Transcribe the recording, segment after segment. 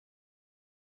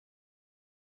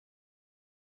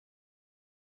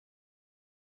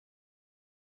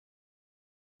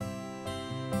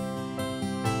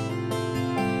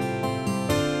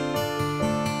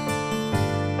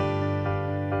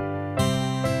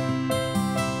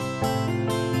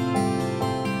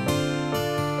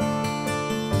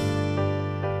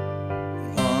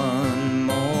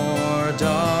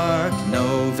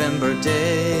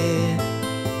day.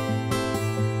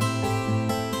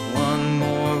 One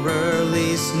more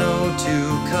early snow to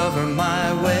cover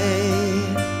my way.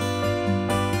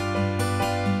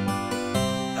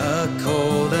 A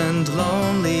cold and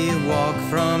lonely walk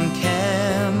from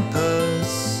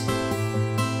campus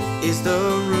is the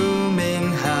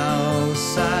rooming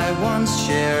house I once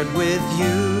shared with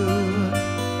you.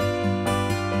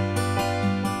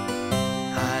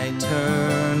 I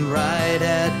turned right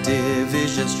at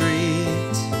Division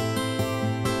Street.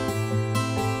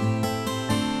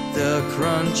 The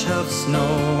crunch of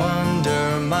snow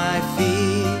under my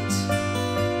feet.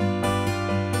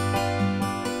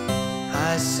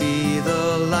 I see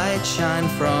the light shine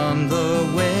from the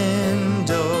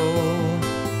window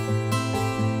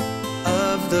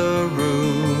of the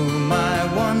room I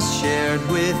once shared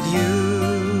with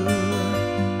you.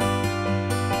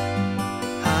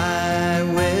 I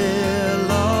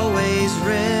will always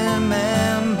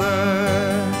remember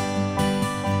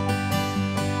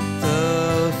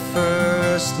the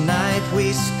first night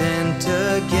we spent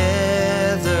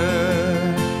together.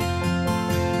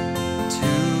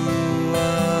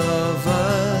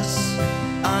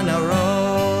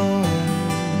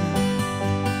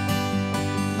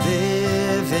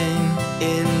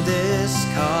 In this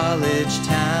college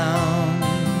town,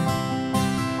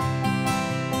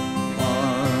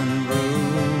 one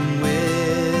room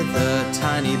with a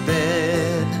tiny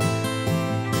bed.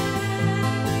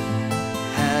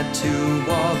 Had to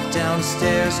walk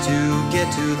downstairs to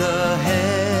get to the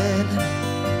head.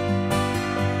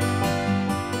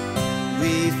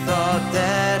 We thought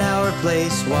that our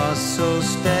place was so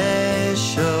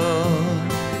special.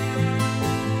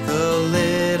 The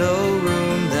little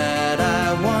room that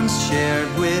I once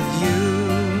shared with you.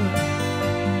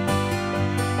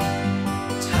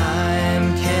 Time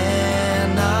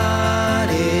cannot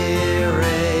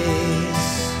erase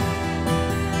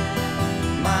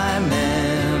my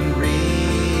memory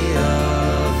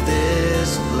of this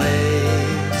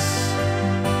place.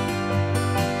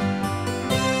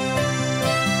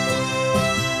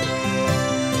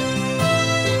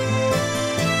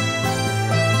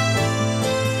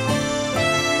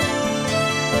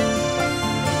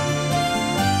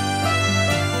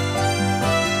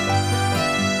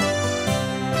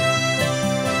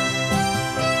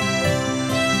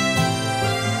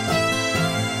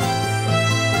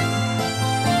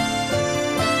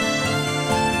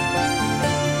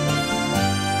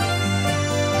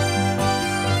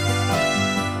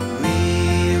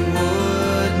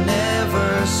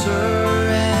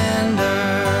 Surrender.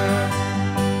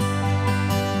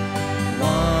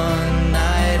 One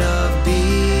night of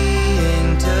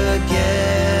being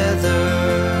together,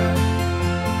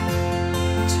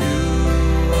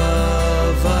 two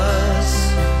of us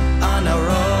on our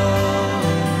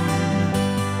own,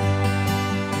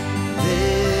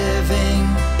 living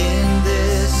in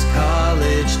this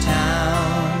college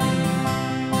town.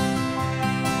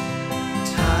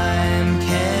 Time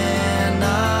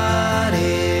cannot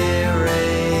erase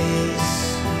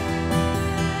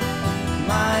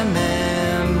my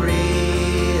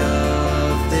memory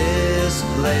of this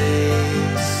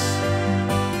place.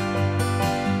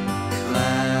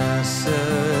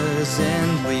 Classes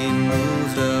and we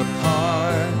moved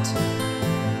apart,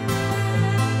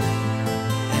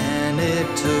 and it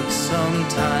took some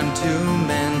time to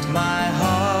mend my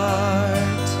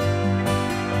heart.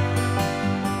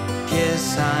 Guess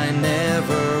I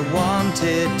never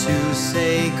wanted to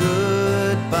say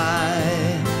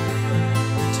goodbye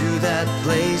to that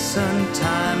place and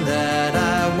time that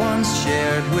I once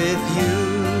shared with you.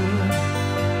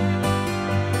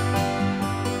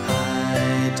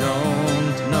 I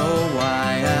don't know why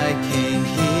I came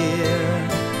here.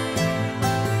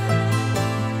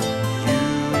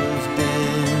 You've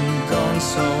been gone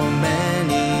so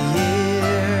many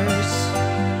years.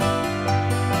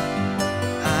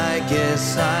 I guess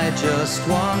I just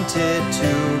wanted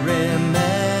to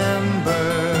remember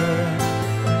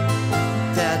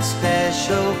that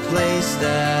special place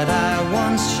that I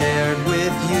once shared with